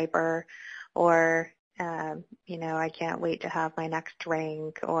in this diaper? Or, I can't wait to have my next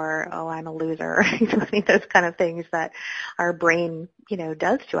drink, or, oh, I'm a loser. Those kind of things that our brain,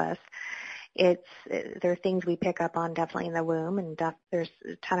 does to us. There are things we pick up on definitely in the womb, and there's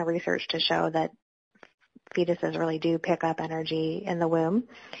a ton of research to show that fetuses really do pick up energy in the womb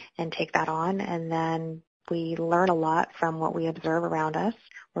and take that on, and then we learn a lot from what we observe around us.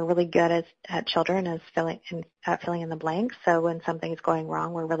 We're really good at children at filling in the blanks. So when something's going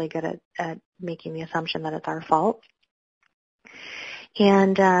wrong, we're really good at making the assumption that it's our fault.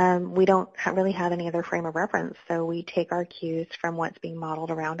 And we don't really have any other frame of reference. So we take our cues from what's being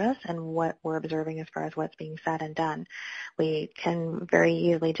modeled around us and what we're observing as far as what's being said and done. We can very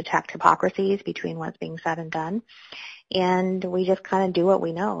easily detect hypocrisies between what's being said and done. And we just kind of do what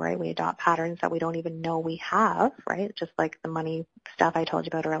we know, right? We adopt patterns that we don't even know we have, right? Just like the money stuff I told you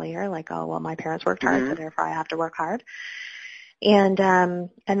about earlier, like, oh, well, my parents worked hard, so therefore I have to work hard. And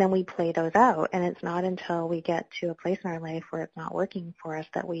then we play those out. And it's not until we get to a place in our life where it's not working for us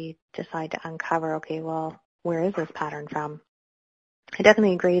that we decide to uncover, okay, well, where is this pattern from? I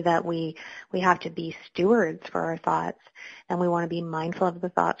definitely agree that we have to be stewards for our thoughts, and we want to be mindful of the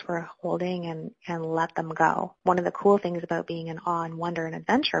thoughts we're holding and let them go. One of the cool things about being in awe and wonder and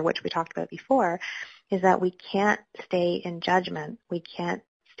adventure, which we talked about before, is that we can't stay in judgment. We can't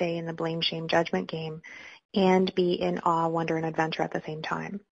stay in the blame, shame, judgment game and be in awe, wonder, and adventure at the same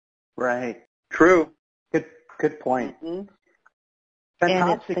time. Right. True. Good point. And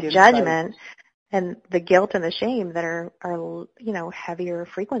Fantastic it's the insight. judgment and the guilt and the shame that are heavier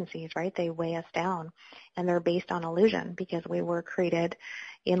frequencies, right? They weigh us down, and they're based on illusion because we were created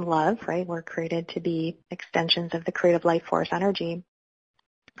in love, right? We're created to be extensions of the creative life force energy.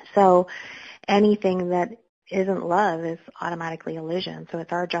 So anything that isn't love is automatically illusion. So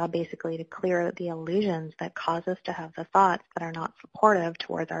it's our job basically to clear out the illusions that cause us to have the thoughts that are not supportive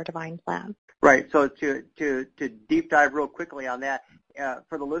towards our divine plan. Right. So to deep dive real quickly on that,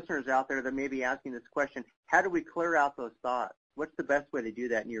 for the listeners out there that may be asking this question, how do we clear out those thoughts? What's the best way to do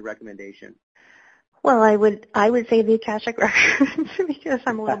that in your recommendation? Well, I would say the Akashic Records because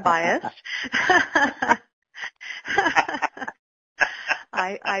I'm a little biased.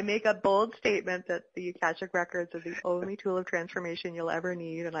 I make a bold statement that the Akashic Records are the only tool of transformation you'll ever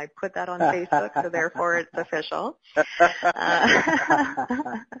need, and I put that on Facebook, so therefore it's official.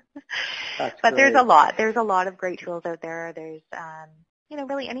 But there's a lot. There's a lot of great tools out there. There's,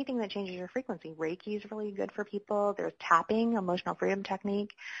 really anything that changes your frequency. Reiki is really good for people. There's tapping, emotional freedom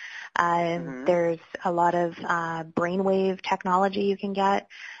technique. There's a lot of brainwave technology you can get.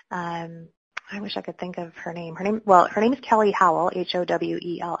 I wish I could think of her name. Her name is Kelly Howell,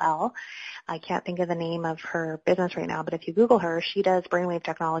 Howell. I can't think of the name of her business right now, but if you Google her, she does brainwave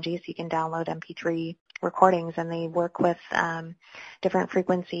technology, so you can download MP3 recordings, and they work with different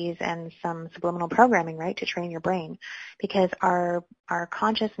frequencies and some subliminal programming, right, to train your brain, because our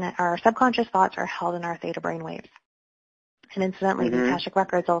subconscious thoughts are held in our theta brainwaves. And incidentally, the Akashic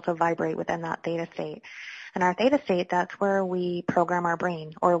Records also vibrate within that theta state. And our theta state, that's where we program our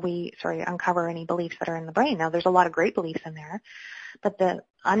brain, or uncover any beliefs that are in the brain. Now, there's a lot of great beliefs in there, but the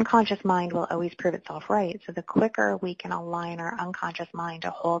unconscious mind will always prove itself right. So the quicker we can align our unconscious mind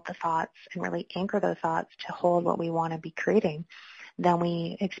to hold the thoughts and really anchor those thoughts to hold what we want to be creating, then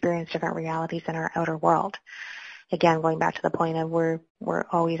we experience different realities in our outer world. Again, going back to the point of we're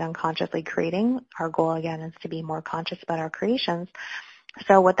always unconsciously creating. Our goal, again, is to be more conscious about our creations.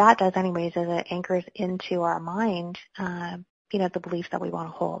 So what that does anyways is it anchors into our mind, the beliefs that we want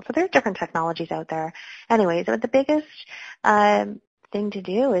to hold. So there's different technologies out there. Anyways, the biggest thing to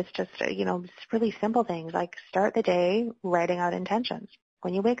do is just, really simple things like start the day writing out intentions.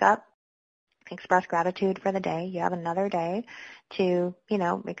 When you wake up, express gratitude for the day. You have another day to,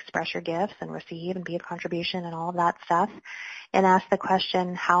 express your gifts and receive and be of contribution and all of that stuff. And ask the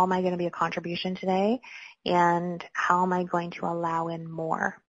question, how am I going to be a contribution today? And how am I going to allow in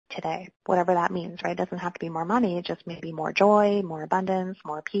more today? Whatever that means, right? It doesn't have to be more money. It just may be more joy, more abundance,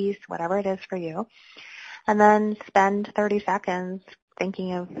 more peace, whatever it is for you. And then spend 30 seconds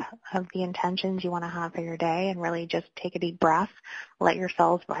thinking of the intentions you want to have for your day, and really just take a deep breath, let your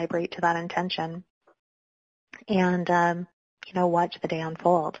cells vibrate to that intention, and, watch the day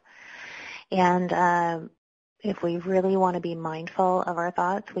unfold. And if we really want to be mindful of our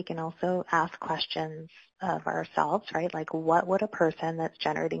thoughts, we can also ask questions of ourselves, right? Like, what would a person that's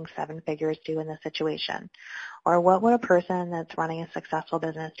generating 7 figures do in this situation? Or what would a person that's running a successful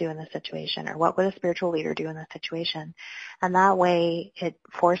business do in this situation? Or what would a spiritual leader do in this situation? And that way it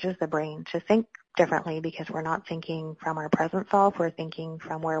forces the brain to think differently, because we're not thinking from our present self, we're thinking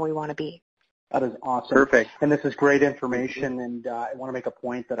from where we want to be. That is awesome. Perfect. And this is great information, and I want to make a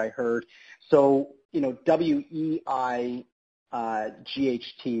point that I heard. So, WEIGHT,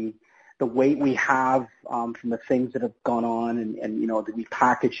 the weight we have from the things that have gone on and that we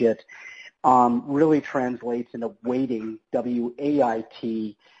package it, really translates into waiting,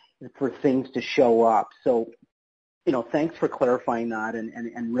 WAIT, for things to show up. So thanks for clarifying that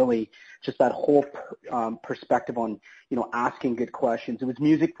and really just that whole perspective on, asking good questions. It was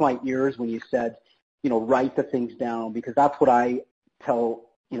music to my ears when you said, write the things down, because that's what I tell,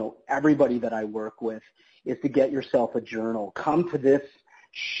 everybody that I work with is to get yourself a journal. Come to this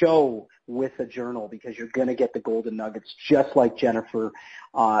show with a journal because you're going to get the golden nuggets just like Jennifer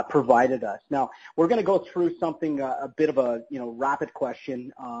provided us. Now, we're going to go through something, a bit of a, rapid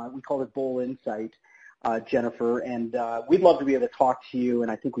question. We call it Bold Insight. Jennifer, and we'd love to be able to talk to you, and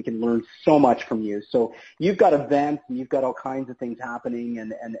I think we can learn so much from you. So you've got events, and you've got all kinds of things happening,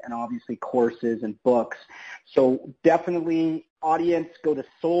 and obviously courses and books. So definitely, audience, go to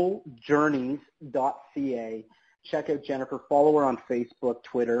souljourneys.ca. Check out Jennifer. Follow her on Facebook,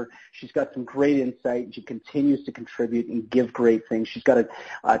 Twitter. She's got some great insight. She continues to contribute and give great things. She's got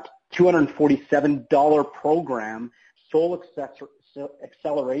a $247 program, Soul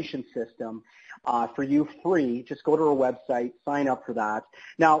Acceleration System, for you free. Just go to her website, sign up for that.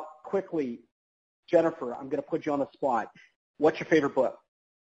 Now, quickly, Jennifer, I'm going to put you on the spot. What's your favorite book?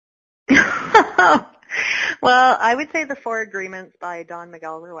 Well, I would say The Four Agreements by Don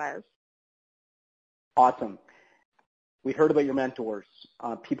Miguel Ruiz. Awesome. We heard about your mentors,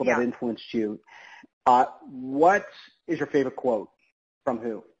 people that influenced you. What is your favorite quote? From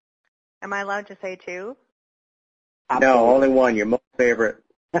who? Am I allowed to say two? Absolutely. No, only one. Your most favorite.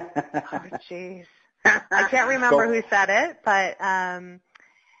 Oh, jeez. I can't remember who said it, but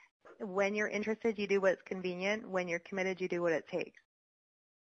when you're interested, you do what's convenient. When you're committed, you do what it takes.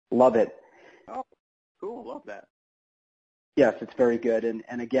 Love it. Oh, cool. Love that. Yes, it's very good.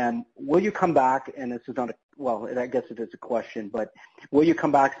 And again, will you come back, and this is not I guess it is a question, but will you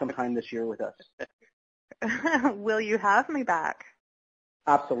come back sometime this year with us? Will you have me back?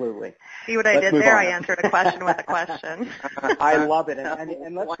 Absolutely. See what I did there? I answered a question with a question. I love it.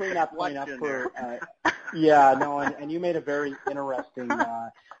 And let's bring that point up for, and you made a very interesting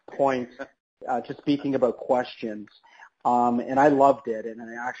point, just speaking about questions. And I loved it, and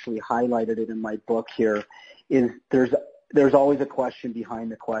I actually highlighted it in my book here, is there's always a question behind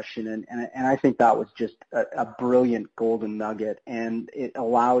the question, and I think that was just a brilliant golden nugget, and it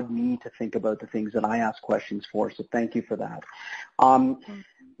allowed me to think about the things that I ask questions for, so thank you for that.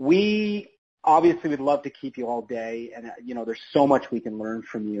 We obviously would love to keep you all day, and there's so much we can learn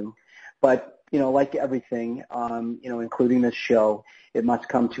from you, but like everything, including this show, it must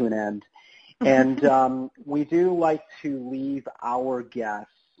come to an end. And we do like to leave our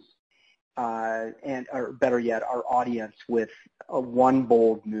guests, or better yet, our audience, with one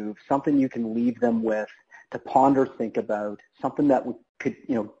bold move, something you can leave them with to ponder, think about, something that could,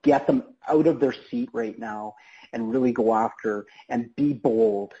 get them out of their seat right now and really go after and be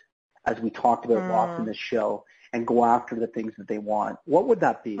bold, as we talked about lots in this show, and go after the things that they want. What would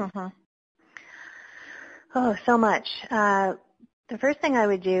that be? Oh, so much. The first thing I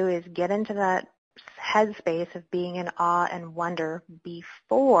would do is get into that headspace of being in awe and wonder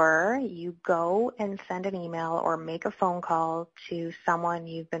before you go and send an email or make a phone call to someone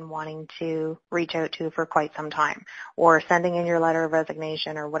you've been wanting to reach out to for quite some time, or sending in your letter of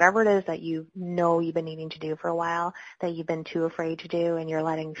resignation, or whatever it is that you've been needing to do for a while that you've been too afraid to do and you're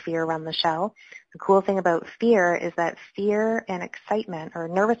letting fear run the show. The cool thing about fear is that fear and excitement, or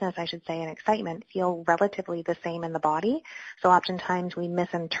nervousness I should say, and excitement feel relatively the same in the body. So oftentimes we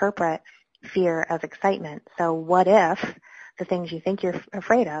misinterpret fear as excitement. So what if the things you think you're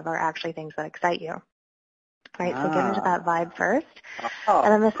afraid of are actually things that excite you? Right, so get into that vibe first.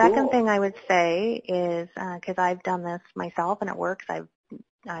 And then the second thing I would say is, because I've done this myself and it works, I've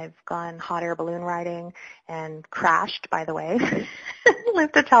gone hot air balloon riding and crashed, by the way.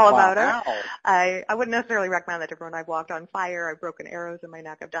 Live to tell about it. I wouldn't necessarily recommend that to everyone. I've walked on fire. I've broken arrows in my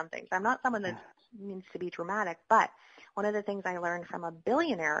neck. I've done things. I'm not someone that needs to be dramatic, but one of the things I learned from a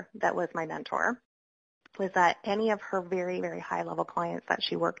billionaire that was my mentor was that any of her very, very high-level clients that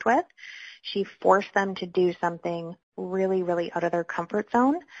she worked with, she forced them to do something really, really out of their comfort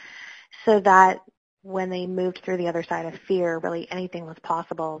zone so that when they moved through the other side of fear, really anything was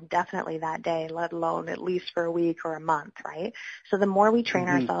possible, definitely that day, let alone at least for a week or a month, right? So the more we train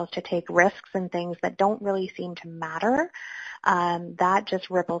ourselves to take risks and things that don't really seem to matter, that just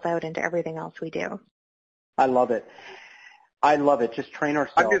ripples out into everything else we do. I love it. Just train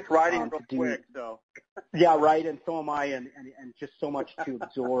ourselves. I'm just riding real quick, so. Yeah, right, and so am I, and just so much to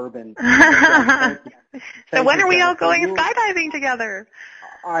absorb. And so when are we all going skydiving together?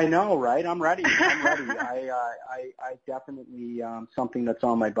 I know, right? I'm ready. I definitely something that's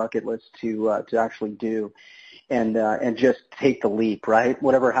on my bucket list to actually do. and just take the leap, right?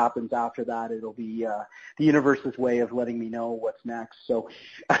 Whatever happens after that, it'll be the universe's way of letting me know what's next. So,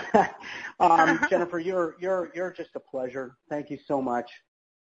 Jennifer, you're just a pleasure. Thank you so much.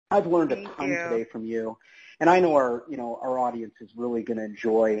 I've learned a ton today from you, and I know our audience is really going to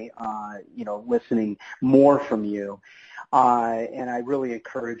enjoy listening more from you. And I really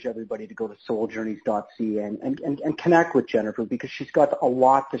encourage everybody to go to souljourneys.ca and connect with Jennifer, because she's got a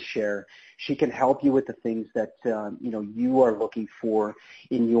lot to share. She can help you with the things that you are looking for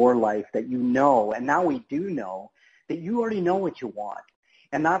in your life that you know, and now we do know that you already know what you want.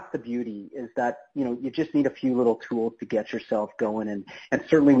 And that's the beauty, is that, you just need a few little tools to get yourself going. And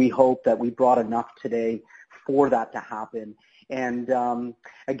certainly we hope that we brought enough today for that to happen. And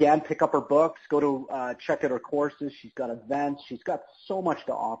again, pick up her books, go to check out her courses. She's got events. She's got so much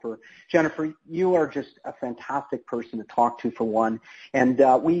to offer. Jennifer, you are just a fantastic person to talk to, for one. And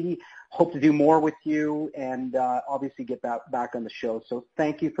we hope to do more with you and obviously get back on the show. So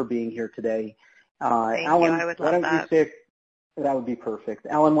thank you for being here today. Thank Alan, you. I would love that. That would be perfect.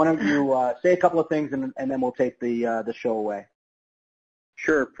 Alan, why don't you say a couple of things, and then we'll take the show away.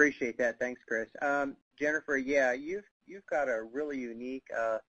 Sure, appreciate that. Thanks, Chris. Jennifer, yeah, you've got a really unique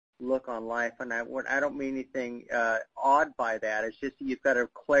look on life, and I don't mean anything odd by that. It's just you've got a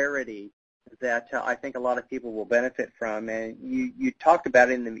clarity that I think a lot of people will benefit from. And you talked about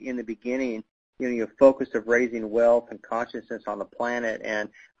it in the beginning, your focus of raising wealth and consciousness on the planet, and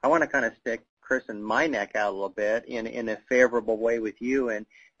I want to kind of stick Chris and my neck out a little bit in a favorable way with you, and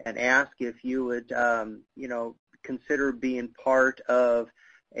ask if you would consider being part of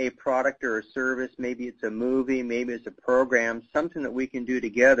a product or a service. Maybe it's a movie, maybe it's a program, something that we can do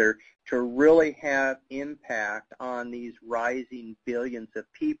together to really have impact on these rising billions of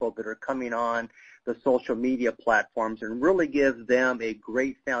people that are coming on the social media platforms, and really give them a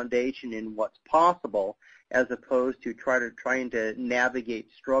great foundation in what's possible, as opposed to trying to navigate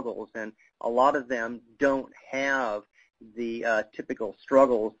struggles. And a lot of them don't have the typical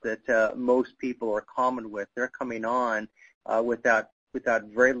struggles that most people are common with. They're coming on without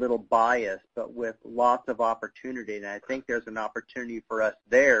very little bias, but with lots of opportunity. And I think there's an opportunity for us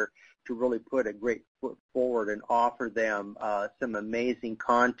there to really put a great foot forward and offer them some amazing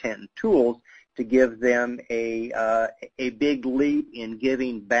content and tools to give them a big leap in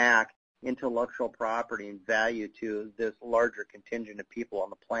giving back intellectual property and value to this larger contingent of people on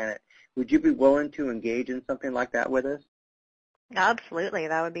the planet. Would you be willing to engage in something like that with us? Absolutely.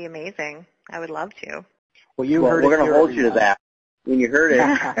 That would be amazing. I would love to. Well, we're going to hold you to that. When you heard it.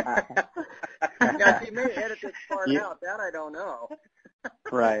 Now, you may edit this part out. That I don't know.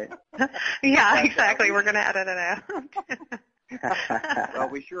 Right. Yeah, exactly. We're going to edit it out. Well,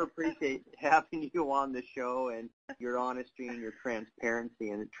 we sure appreciate having you on the show, and your honesty and your transparency.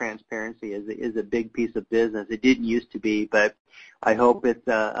 And transparency is a big piece of business. It didn't used to be, but I hope it's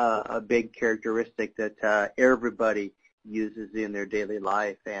a big characteristic that everybody uses in their daily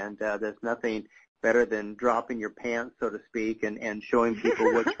life. And there's nothing better than dropping your pants, so to speak, and showing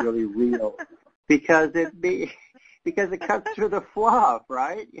people what's really real, because it cuts through the fluff,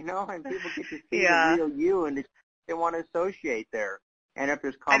 right? And people get to see the real you, and they want to associate there. And if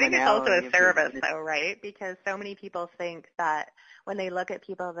there's commonality, I think it's also a service, though, right? Because so many people think that when they look at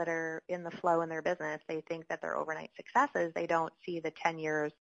people that are in the flow in their business, they think that they're overnight successes. They don't see the 10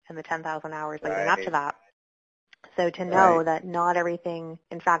 years and the 10,000 hours leading up to that. So to know that not everything,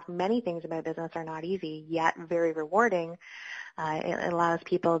 in fact, many things about business are not easy, yet very rewarding, it allows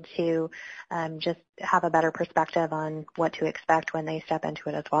people to just have a better perspective on what to expect when they step into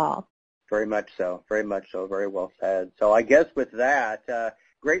it as well. Very much so. Very much so. Very well said. So I guess with that,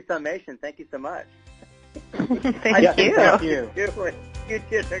 great summation. Thank you so much. Thank you. Thank you. You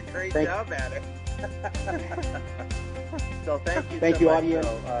did a great job at it. So thank you. Thank so you, much. audience.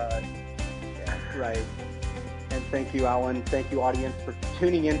 So, Right. And thank you, Alan. Thank you, audience, for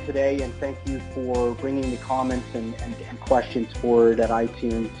tuning in today, and thank you for bringing the comments and questions forward at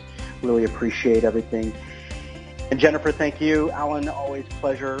iTunes. Really appreciate everything. And Jennifer, thank you. Alan, always a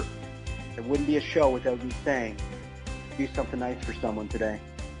pleasure. It wouldn't be a show without you saying, do something nice for someone today.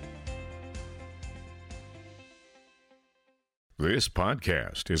 This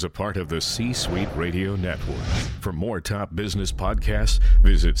podcast is a part of the C-Suite Radio Network. For more top business podcasts,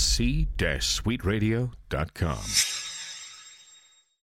 visit c-suiteradio.com.